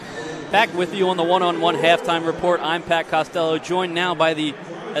Back with you on the one-on-one halftime report. I'm Pat Costello, joined now by the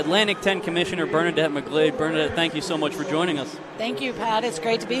Atlantic 10 Commissioner Bernadette McGlade. Bernadette, thank you so much for joining us. Thank you, Pat. It's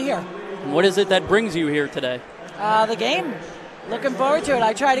great to be here. What is it that brings you here today? The game. Looking forward to it.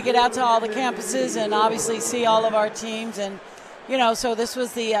 I try to get out to all the campuses and obviously see all of our teams. And, so this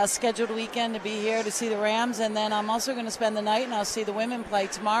was the scheduled weekend to be here to see the Rams. And then I'm also going to spend the night and I'll see the women play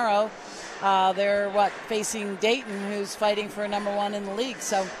tomorrow. They're, facing Dayton, who's fighting for number one in the league.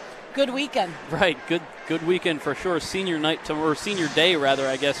 So good weekend. Right, good weekend for sure. Senior day,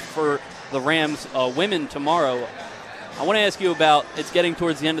 I guess, for the Rams women tomorrow. I want to ask you about, it's getting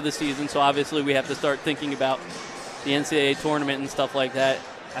towards the end of the season, so obviously we have to start thinking about the NCAA tournament and stuff like that.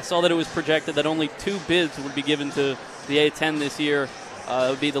 I saw that it was projected that only 2 bids would be given to the A-10 this year. It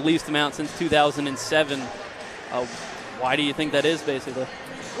would be the least amount since 2007. Why do you think that is, basically?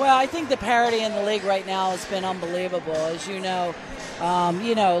 Well, I think the parity in the league right now has been unbelievable. As you know,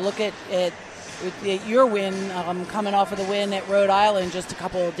 look at your win, coming off of the win at Rhode Island just a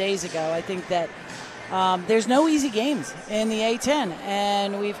couple of days ago. I think that there's no easy games in the A-10,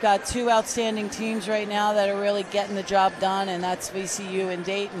 and we've got 2 outstanding teams right now that are really getting the job done, and that's VCU and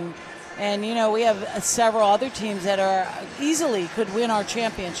Dayton. And, we have several other teams that are easily could win our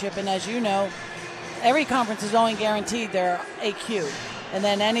championship, and as you know, every conference is only guaranteed their AQ, and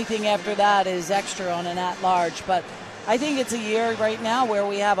then anything after that is extra on an at-large. But I think it's a year right now where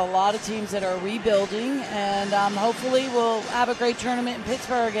we have a lot of teams that are rebuilding, and hopefully we'll have a great tournament in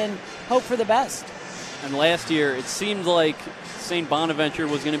Pittsburgh and hope for the best. And last year, it seemed like St. Bonaventure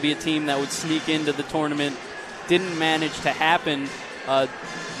was going to be a team that would sneak into the tournament. Didn't manage to happen.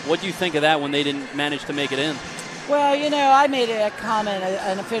 What do you think of that when they didn't manage to make it in? Well, I made a comment,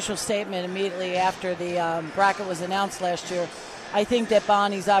 an official statement immediately after the bracket was announced last year. I think that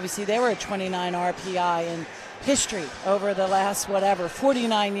Bonnie's, obviously, they were at 29 RPI, and history over the last,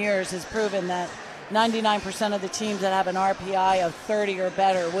 49 years has proven that 99% of the teams that have an RPI of 30 or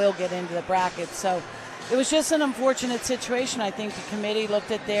better will get into the bracket. So it was just an unfortunate situation. I think the committee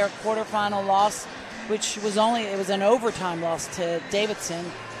looked at their quarterfinal loss, which was an overtime loss to Davidson,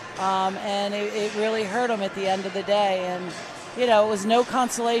 and it really hurt them at the end of the day. And, it was no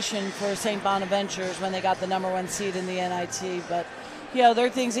consolation for St. Bonaventure's when they got the number 1 seed in the NIT. But, there are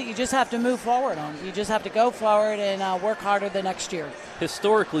things that you just have to move forward on. You just have to go forward and work harder the next year.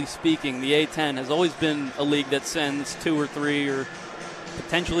 Historically speaking, the A-10 has always been a league that sends 2 or 3 or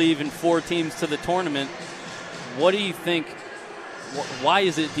potentially even 4 teams to the tournament. What do you think? Why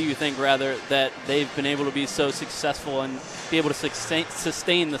is it, do you think, rather, that they've been able to be so successful and be able to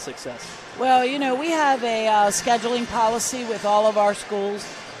sustain the success? Well, we have a scheduling policy with all of our schools,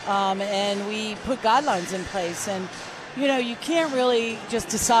 and we put guidelines in place. And, you can't really just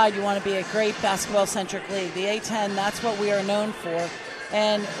decide you want to be a great basketball-centric league. The A-10, that's what we are known for.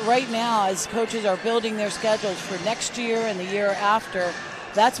 And right now, as coaches are building their schedules for next year and the year after,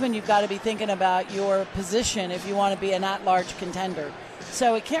 that's when you've got to be thinking about your position if you want to be an at-large contender.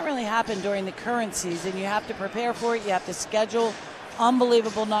 So it can't really happen during the current season. You have to prepare for it. You have to schedule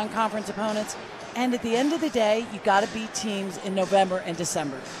unbelievable non-conference opponents. And at the end of the day, you got to beat teams in November and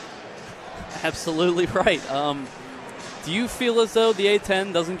December. Absolutely right. Do you feel as though the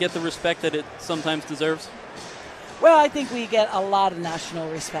A-10 doesn't get the respect that it sometimes deserves? Well, I think we get a lot of national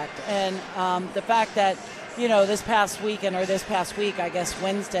respect. And the fact that, this past week, I guess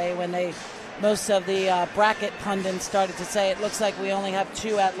Wednesday, when most of the bracket pundits started to say it looks like we only have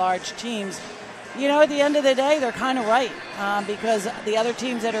 2 at-large teams, at the end of the day, they're kind of right, because the other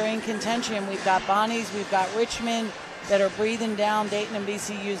teams that are in contention, we've got Bonnie's, we've got Richmond that are breathing down Dayton and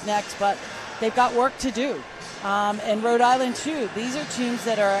VCU's next, but they've got work to do. And Rhode Island, too. These are teams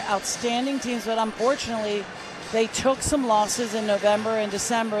that are outstanding teams, but unfortunately, they took some losses in November and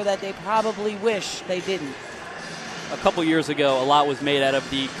December that they probably wish they didn't. A couple years ago, a lot was made out of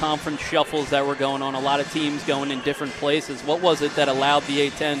the conference shuffles that were going on, a lot of teams going in different places. What was it that allowed the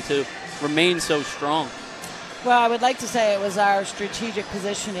A-10 to remain so strong? Well, I would like to say it was our strategic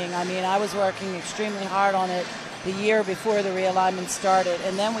positioning. I mean, I was working extremely hard on it the year before the realignment started,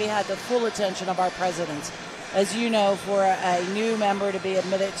 and then we had the full attention of our presidents. As you know, for a new member to be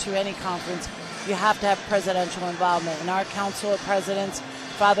admitted to any conference, you have to have presidential involvement. And our council of presidents,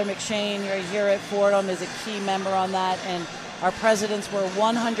 Father McShane, you're here at Fordham, is a key member on that, and our presidents were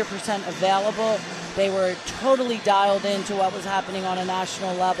 100% available. They were totally dialed into what was happening on a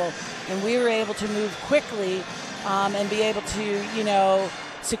national level, and we were able to move quickly and be able to,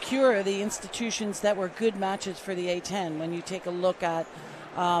 secure the institutions that were good matches for the A-10. When you take a look at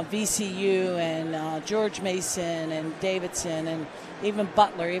VCU and George Mason and Davidson and even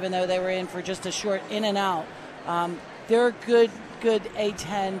Butler, even though they were in for just a short in and out, they're good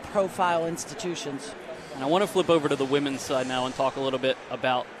A10 profile institutions. And I want to flip over to the women's side now and talk a little bit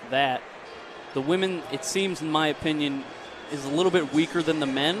about that. The women, it seems, in my opinion, is a little bit weaker than the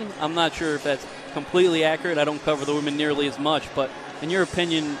men. I'm not sure if that's completely accurate. I don't cover the women nearly as much, but in your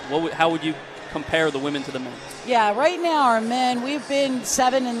opinion, how would you compare the women to the men? Yeah, right now our men, we've been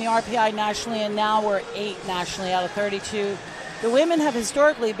 7 in the RPI nationally, and now we're 8 nationally out of 32. The women have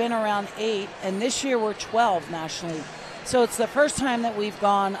historically been around 8, and this year we're 12 nationally. So it's the first time that we've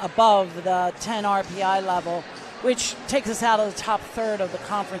gone above the 10 RPI level, which takes us out of the top third of the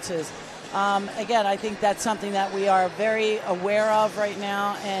conferences. Again, I think that's something that we are very aware of right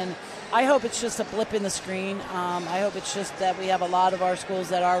now, and I hope it's just a blip in the screen. I hope it's just that we have a lot of our schools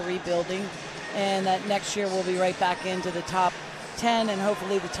that are rebuilding, and that next year we'll be right back into the top 10 and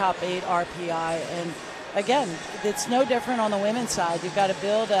hopefully the top 8 RPI. And again, it's no different on the women's side. You've got to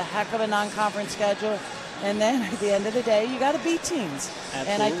build a heck of a non-conference schedule, and then at the end of the day, you got to beat teams.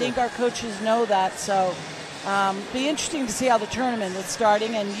 Absolutely. And I think our coaches know that. So be interesting to see how the tournament is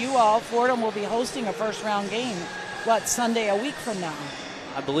starting. And you all, Fordham, will be hosting a first-round game, Sunday a week from now?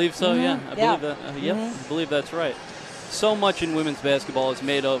 I believe so, yeah. I believe that. Mm-hmm. I believe that's right. So much in women's basketball is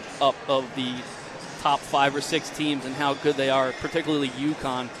made up of the top 5 or 6 teams and how good they are, particularly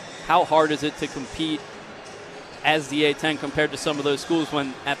UConn. How hard is it to compete as the A10 compared to some of those schools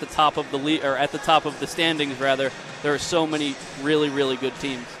when at the top of the at the top of the standings, rather, there are so many really, really good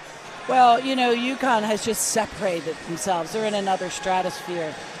teams? Well, UConn has just separated themselves. They're in another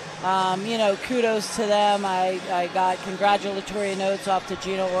stratosphere. Kudos to them. I got congratulatory notes off to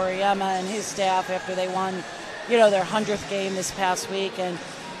Gino Oriema and his staff after they won, their 100th game this past week. And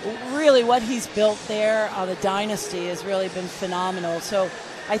really what he's built there on the dynasty has really been phenomenal. So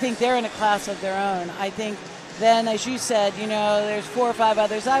I think they're in a class of their own. I think then, as you said, there's 4 or 5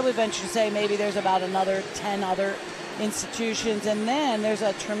 others. I would venture to say maybe there's about another 10 other institutions. And then there's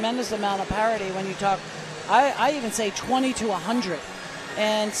a tremendous amount of parity when you talk, I even say 20 to 100.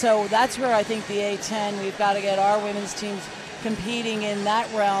 And so that's where I think the A10, we've got to get our women's teams competing in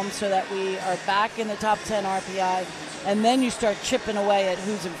that realm so that we are back in the top 10 RPI, and then you start chipping away at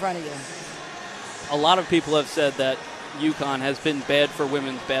who's in front of you. A lot of people have said that UConn has been bad for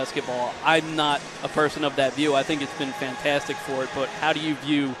women's basketball. I'm not a person of that view. I think it's been fantastic for it, but how do you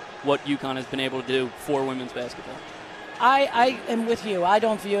view what UConn has been able to do for women's basketball? I am with you. I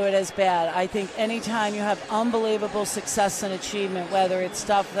don't view it as bad. I think anytime you have unbelievable success and achievement, whether it's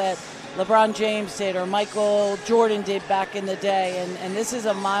stuff that LeBron James did or Michael Jordan did back in the day, and this is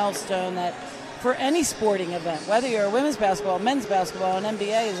a milestone that for any sporting event, whether you're a women's basketball, men's basketball, and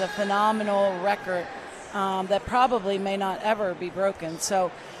NBA, is a phenomenal record that probably may not ever be broken.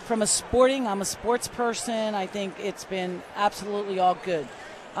 So I'm a sports person. I think it's been absolutely all good.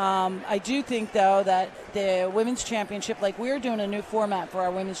 I do think, though, that the women's championship, like we're doing a new format for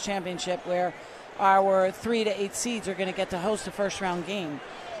our women's championship where our 3 to 8 seeds are going to get to host a first-round game.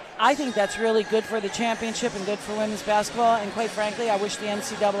 I think that's really good for the championship and good for women's basketball, and quite frankly, I wish the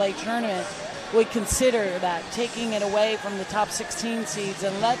NCAA tournament would consider that, taking it away from the top 16 seeds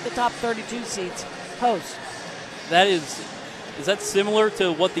and let the top 32 seeds host. Is that similar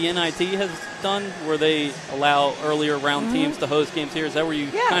to what the NIT has done, where they allow earlier round teams to host games here? Is that where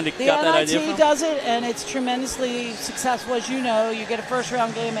you kind of got that idea from? The NIT does it, and it's tremendously successful. As you know, you get a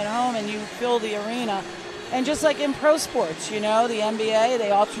first-round game at home, and you fill the arena. And just like in pro sports, the NBA,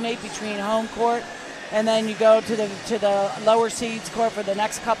 they alternate between home court, and then you go to the lower seeds court for the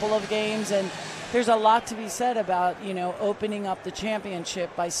next couple of games. And there's a lot to be said about, opening up the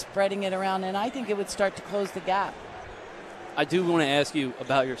championship by spreading it around, and I think it would start to close the gap. I do want to ask you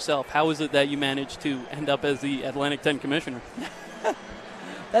about yourself. How is it that you managed to end up as the Atlantic 10 commissioner?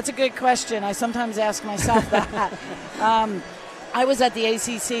 That's a good question. I sometimes ask myself that. I was at the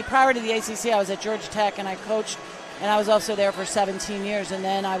ACC. Prior to the ACC, I was at Georgia Tech, and I coached, and I was also there for 17 years. And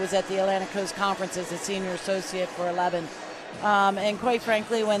then I was at the Atlantic Coast Conference as a senior associate for 11. And quite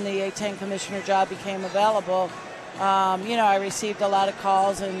frankly, when the A10 commissioner job became available, I received a lot of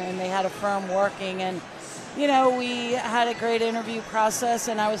calls, and they had a firm working. And we had a great interview process,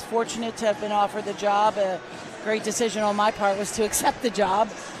 and I was fortunate to have been offered the job. A great decision on my part was to accept the job.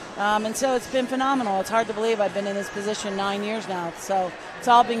 And so it's been phenomenal. It's hard to believe I've been in this position 9 years now. So it's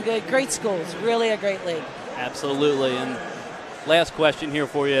all been good. Great schools, really a great league. Absolutely. And last question here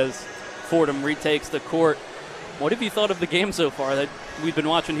for you as Fordham retakes the court. What have you thought of the game so far that we've been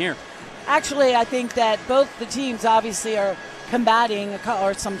watching here? Actually, I think that both the teams obviously are combating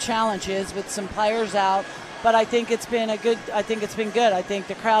some challenges with some players out, but I think it's been good. I think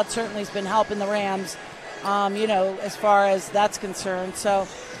the crowd certainly has been helping the Rams, as far as that's concerned. So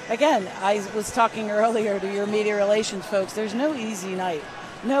again, I was talking earlier to your media relations folks. There's no easy night,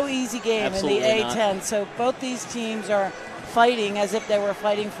 no easy game Absolutely in the A10. not. So both these teams are fighting as if they were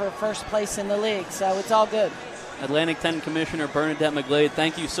fighting for first place in the league. So it's all good. Atlantic 10 Commissioner Bernadette McGlade,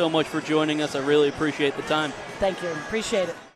 thank you so much for joining us. I really appreciate the time. Thank you. Appreciate it.